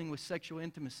struggling with sexual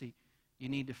intimacy, you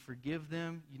need to forgive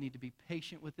them. You need to be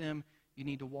patient with them. You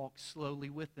need to walk slowly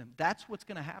with them. That's what's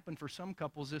going to happen for some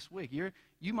couples this week.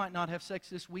 You might not have sex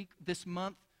this week, this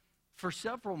month, for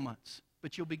several months,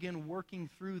 but you'll begin working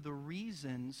through the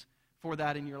reasons for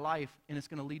that in your life, and it's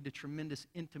going to lead to tremendous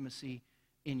intimacy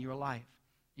in your life.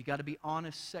 You got to be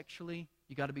honest sexually.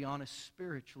 You got to be honest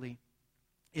spiritually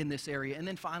in this area. And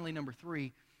then finally, number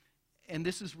 3, and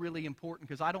this is really important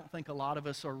because I don't think a lot of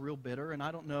us are real bitter, and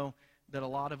I don't know that a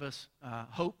lot of us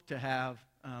hope to have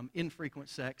infrequent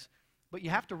sex. But you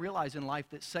have to realize in life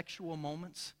that sexual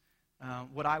moments,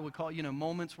 what I would call,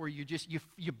 moments where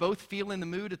you both feel in the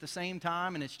mood at the same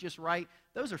time and it's just right,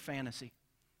 those are fantasy.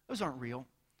 Those aren't real.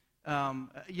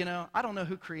 I don't know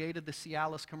who created the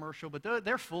Cialis commercial, but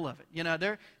they're full of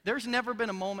it. There's never been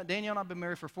a moment, Danielle and I have been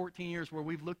married for 14 years, where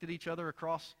we've looked at each other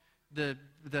across the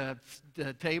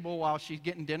table while she's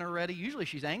getting dinner ready. Usually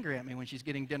she's angry at me when she's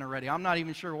getting dinner ready. I'm not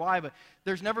even sure why, but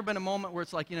there's never been a moment where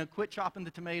it's like, quit chopping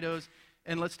the tomatoes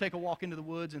and let's take a walk into the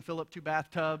woods and fill up 2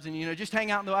 bathtubs and, just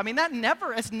hang out in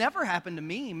it's never happened to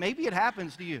me. Maybe it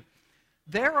happens to you.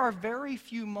 There are very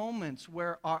few moments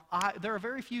there are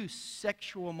very few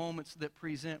sexual moments that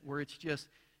present where it's just,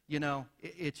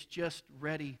 it's just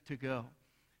ready to go.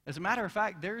 As a matter of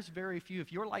fact, there's very few.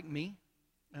 If you're like me,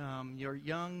 you're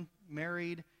young,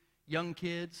 married, young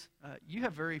kids, you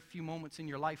have very few moments in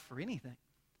your life for anything,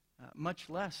 much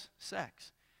less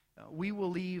sex. We will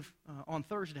leave on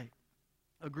Thursday,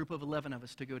 a group of 11 of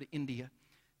us, to go to India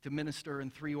to minister in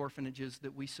 3 orphanages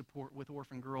that we support with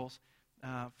orphan girls.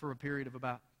 for a period of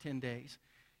about 10 days.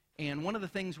 And one of the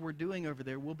things we're doing over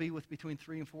there, we'll be with between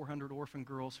 300 and 400 orphan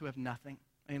girls who have nothing.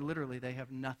 And literally, they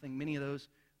have nothing. Many of those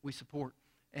we support.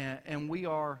 And we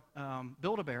are,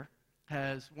 Build-A-Bear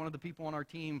has, one of the people on our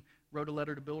team wrote a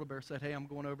letter to Build-A-Bear, said, hey, I'm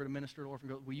going over to minister to orphan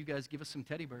girls. Will you guys give us some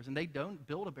teddy bears? And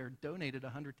Build-A-Bear donated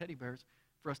 100 teddy bears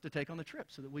for us to take on the trip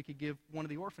so that we could give one of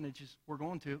the orphanages we're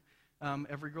going to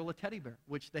every girl a teddy bear,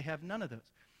 which they have none of those.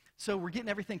 So we're getting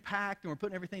everything packed and we're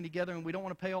putting everything together, and we don't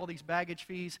want to pay all these baggage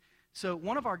fees. So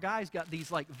one of our guys got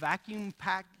these like vacuum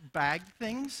packed bag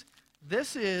things.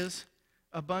 This is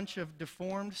a bunch of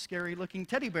deformed, scary looking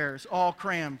teddy bears all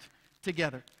crammed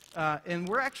together. And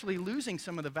we're actually losing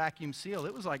some of the vacuum seal.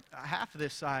 It was like half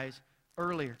this size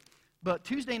earlier. But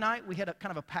Tuesday night, we had a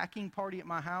kind of a packing party at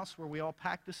my house where we all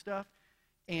packed the stuff.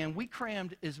 And we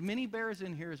crammed as many bears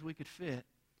in here as we could fit.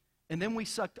 And then we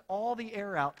sucked all the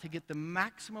air out to get the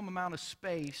maximum amount of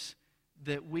space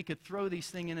that we could throw these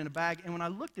things in a bag. And when I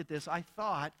looked at this, I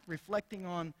thought, reflecting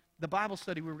on the Bible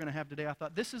study we were going to have today, I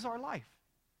thought, this is our life.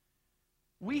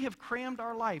 We have crammed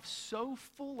our life so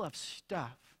full of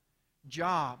stuff.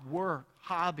 Job, work,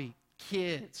 hobby,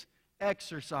 kids,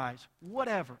 exercise,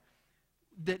 whatever.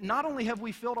 That not only have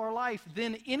we filled our life,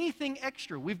 then anything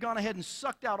extra, we've gone ahead and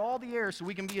sucked out all the air so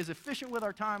we can be as efficient with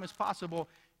our time as possible.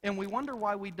 And we wonder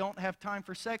why we don't have time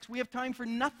for sex. We have time for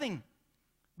nothing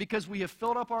because we have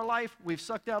filled up our life, we've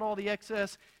sucked out all the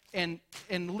excess, and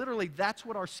literally that's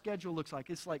what our schedule looks like.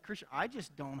 It's like, Christian, I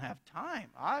just don't have time.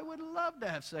 I would love to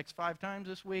have sex 5 times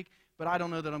this week, but I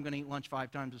don't know that I'm going to eat lunch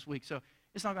 5 times this week, so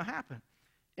it's not going to happen.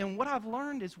 And what I've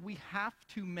learned is we have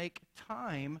to make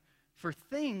time for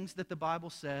things that the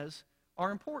Bible says are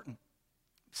important.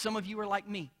 Some of you are like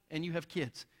me, and you have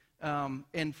kids.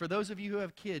 And for those of you who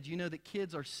have kids, you know that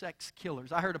kids are sex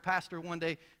killers. I heard a pastor one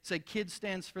day say, kids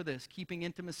stands for this, keeping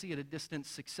intimacy at a distance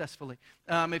successfully.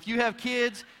 If you have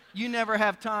kids, you never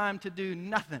have time to do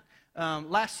nothing.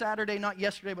 Last Saturday, not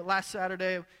yesterday, but last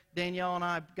Saturday, Danielle and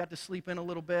I got to sleep in a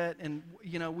little bit, and,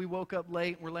 you know, we woke up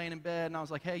late, and we're laying in bed, and I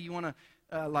was like, hey, you want to,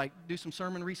 do some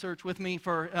sermon research with me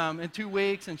for in 2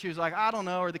 weeks? And she was like, I don't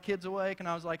know, are the kids awake? And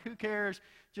I was like, who cares?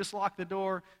 Just lock the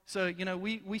door. So, you know,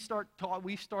 we start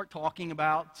talking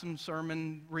about some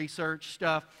sermon research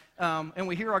stuff, and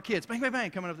we hear our kids, bang, bang,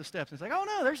 bang, coming up the steps. And it's like, oh,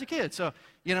 no, there's a kid. So,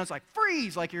 you know, it's like,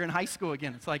 freeze, like you're in high school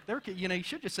again. It's like, you know, you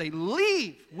should just say,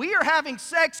 leave. We are having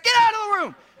sex. Get out of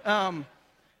the room.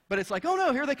 But it's like, oh,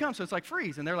 no, here they come. So it's like,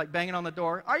 freeze. And they're like banging on the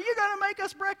door. Are you going to make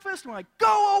us breakfast? And we're like,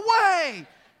 go away.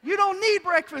 You don't need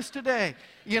breakfast today.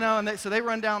 You know, and so they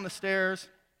run down the stairs.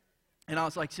 And I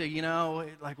was like, so, you know,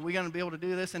 like, are we going to be able to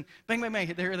do this? And bang, bang,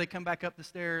 bang, there they come back up the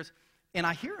stairs. And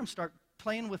I hear them start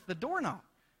playing with the doorknob.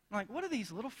 I'm like, what are these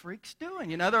little freaks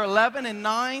doing? You know, they're 11 and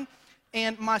 9.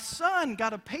 And my son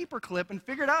got a paper clip and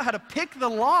figured out how to pick the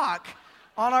lock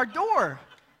on our door.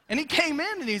 And he came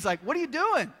in and he's like, what are you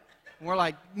doing? And we're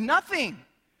like, nothing.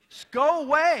 Just go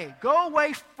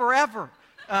away forever.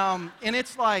 And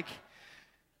it's like,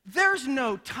 there's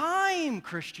no time,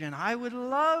 Christian. I would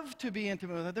love to be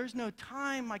intimate with her. There's no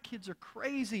time. My kids are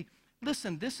crazy.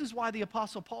 Listen, this is why the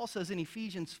Apostle Paul says in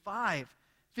Ephesians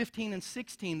 5:15 and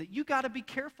 16, that you got to be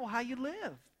careful how you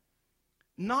live.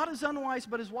 Not as unwise,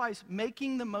 but as wise,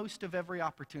 making the most of every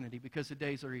opportunity because the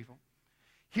days are evil.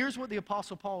 Here's what the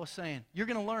Apostle Paul is saying. You're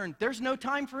going to learn there's no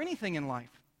time for anything in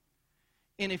life.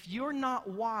 And if you're not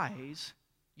wise,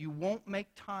 you won't make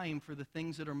time for the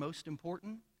things that are most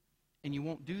important, and you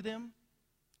won't do them,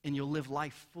 and you'll live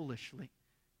life foolishly.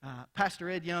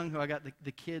 Pastor Ed Young, who I got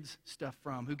the kids' stuff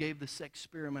from, who gave the sex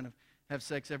experiment of have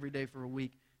sex every day for a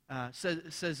week,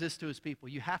 says this to his people.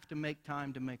 You have to make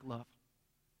time to make love.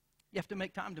 You have to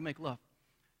make time to make love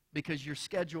because your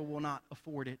schedule will not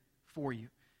afford it for you.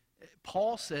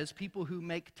 Paul says people who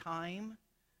make time,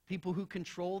 people who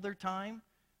control their time,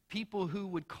 people who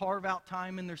would carve out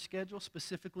time in their schedule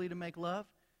specifically to make love,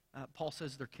 Paul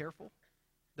says they're careful,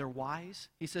 they're wise.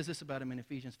 He says this about them in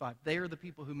Ephesians 5. They are the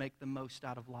people who make the most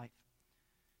out of life.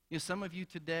 You know, some of you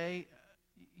today,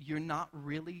 you're not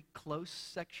really close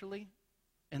sexually,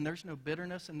 and there's no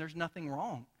bitterness, and there's nothing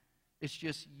wrong. It's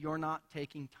just you're not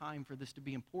taking time for this to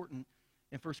be important.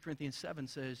 And 1 Corinthians 7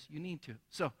 says you need to.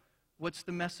 So what's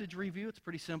the message review? It's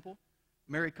pretty simple.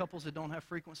 Married couples that don't have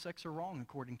frequent sex are wrong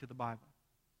according to the Bible.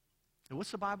 And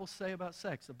what's the Bible say about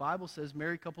sex? The Bible says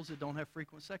married couples that don't have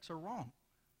frequent sex are wrong.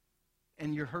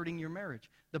 And you're hurting your marriage.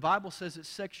 The Bible says that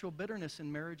sexual bitterness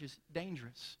in marriage is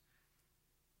dangerous.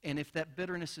 And if that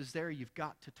bitterness is there, you've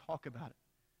got to talk about it.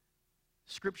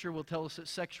 Scripture will tell us that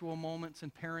sexual moments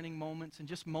and parenting moments and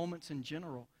just moments in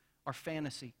general are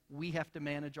fantasy. We have to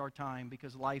manage our time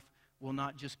because life will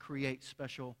not just create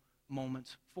special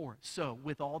moments for us. So,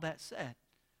 with all that said,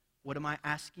 what am I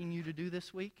asking you to do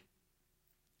this week?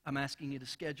 I'm asking you to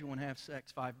schedule and have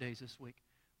sex 5 days this week.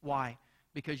 Why?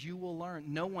 Because you will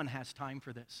learn no one has time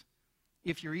for this.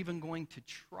 If you're even going to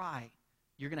try,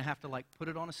 you're going to have to put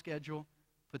it on a schedule,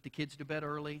 put the kids to bed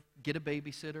early, get a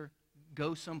babysitter,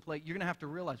 go someplace. You're going to have to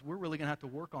realize we're really going to have to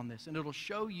work on this. And it'll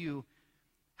show you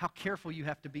how careful you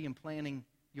have to be in planning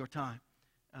your time.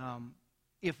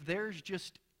 If there's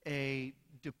just a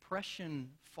depression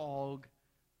fog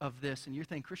of this, and you're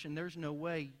thinking, Christian, there's no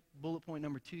way, bullet point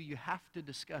number 2, you have to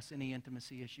discuss any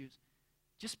intimacy issues.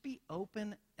 Just be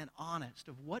open and honest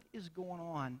of what is going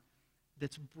on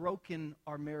that's broken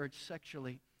our marriage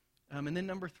sexually. And then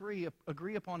number 3,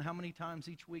 agree upon how many times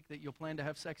each week that you'll plan to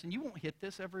have sex. And you won't hit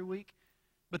this every week,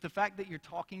 but the fact that you're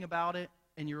talking about it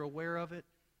and you're aware of it,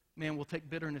 man, we'll take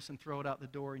bitterness and throw it out the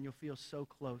door, and you'll feel so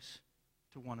close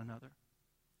to one another.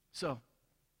 So,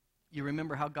 you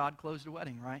remember how God closed a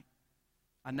wedding, right?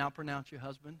 I now pronounce you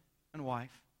husband and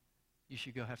wife. You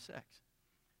should go have sex.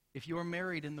 If you are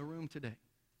married in the room today,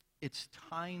 it's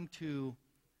time to,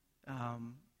 I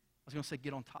was going to say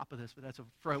get on top of this, but that's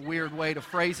a weird way to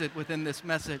phrase it within this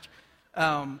message.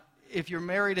 If you're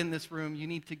married in this room, you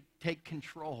need to take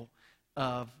control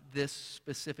of this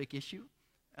specific issue.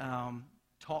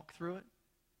 Talk through it.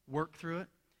 Work through it.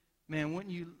 Man,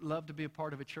 wouldn't you love to be a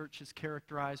part of a church that's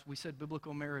characterized? We said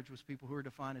biblical marriage was people who are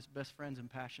defined as best friends and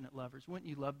passionate lovers. Wouldn't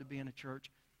you love to be in a church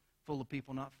full of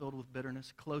people not filled with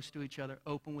bitterness, close to each other,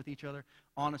 open with each other,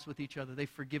 honest with each other? They've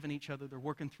forgiven each other. They're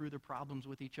working through their problems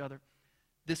with each other.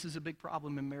 This is a big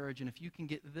problem in marriage, and if you can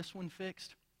get this one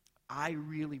fixed, I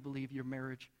really believe your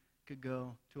marriage could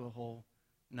go to a whole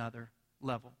nother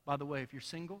level. By the way, if you're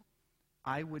single,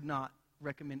 I would not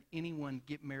recommend anyone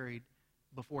get married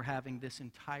before having this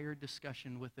entire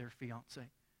discussion with their fiance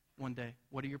one day.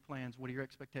 What are your plans? What are your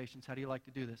expectations? How do you like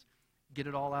to do this? Get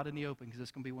it all out in the open, because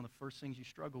it's going to be one of the first things you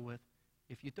struggle with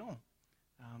if you don't.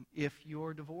 If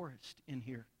you're divorced in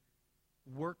here,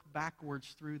 work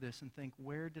backwards through this and think,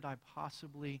 where did it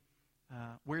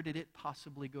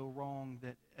possibly go wrong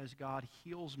that as God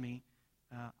heals me,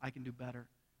 I can do better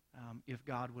if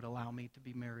God would allow me to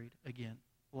be married again.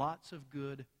 Lots of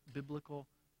good biblical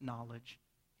knowledge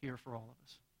here for all of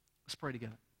us. Let's pray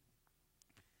together.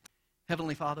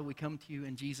 Heavenly Father, we come to you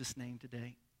in Jesus' name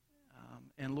today.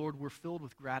 And Lord, we're filled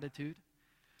with gratitude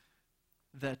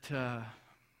that,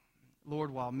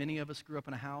 Lord, while many of us grew up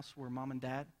in a house where mom and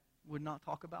dad would not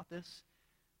talk about this,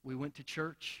 we went to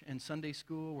church and Sunday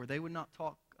school where they would not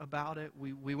talk about it.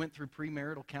 We went through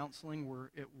premarital counseling where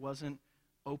it wasn't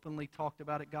openly talked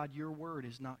about it. God, your word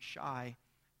is not shy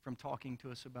from talking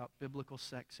to us about biblical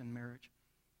sex and marriage.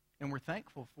 And we're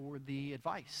thankful for the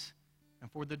advice and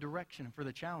for the direction and for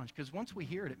the challenge, because once we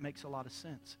hear it, it makes a lot of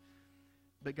sense.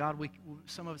 But God,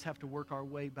 some of us have to work our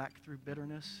way back through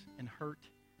bitterness and hurt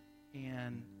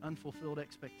and unfulfilled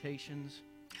expectations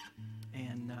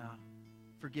and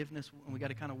forgiveness. And we got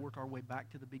to kind of work our way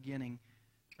back to the beginning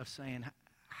of saying,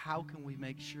 how can we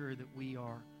make sure that we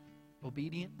are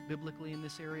obedient biblically in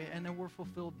this area and that we're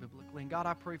fulfilled biblically? And God,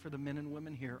 I pray for the men and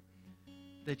women here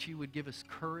that you would give us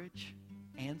courage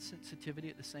and sensitivity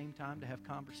at the same time to have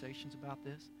conversations about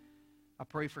this. I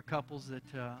pray for couples that,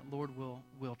 Lord,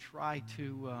 will try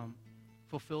to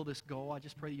fulfill this goal. I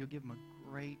just pray that you'll give them a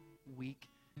great week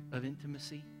of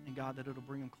intimacy, and God, that it'll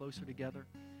bring them closer together.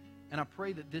 And I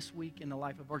pray that this week in the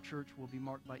life of our church will be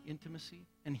marked by intimacy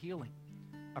and healing.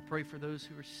 I pray for those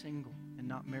who are single and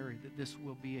not married that this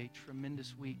will be a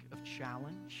tremendous week of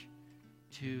challenge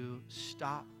to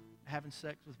stop having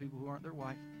sex with people who aren't their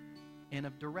wife, and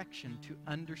of direction to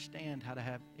understand how to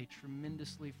have a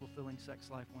tremendously fulfilling sex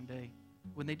life one day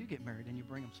when they do get married and you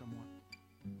bring them somewhere.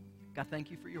 God, thank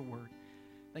you for your word.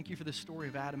 Thank you for the story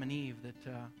of Adam and Eve that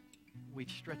we've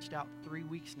stretched out 3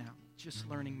 weeks now, just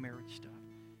learning marriage stuff.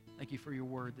 Thank you for your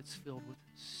word that's filled with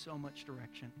so much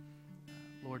direction.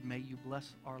 Lord, may you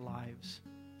bless our lives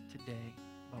today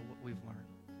by what we've learned.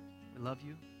 We love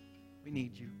you. We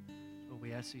need you. But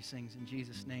we ask these things in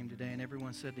Jesus' name today. And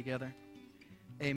everyone said together,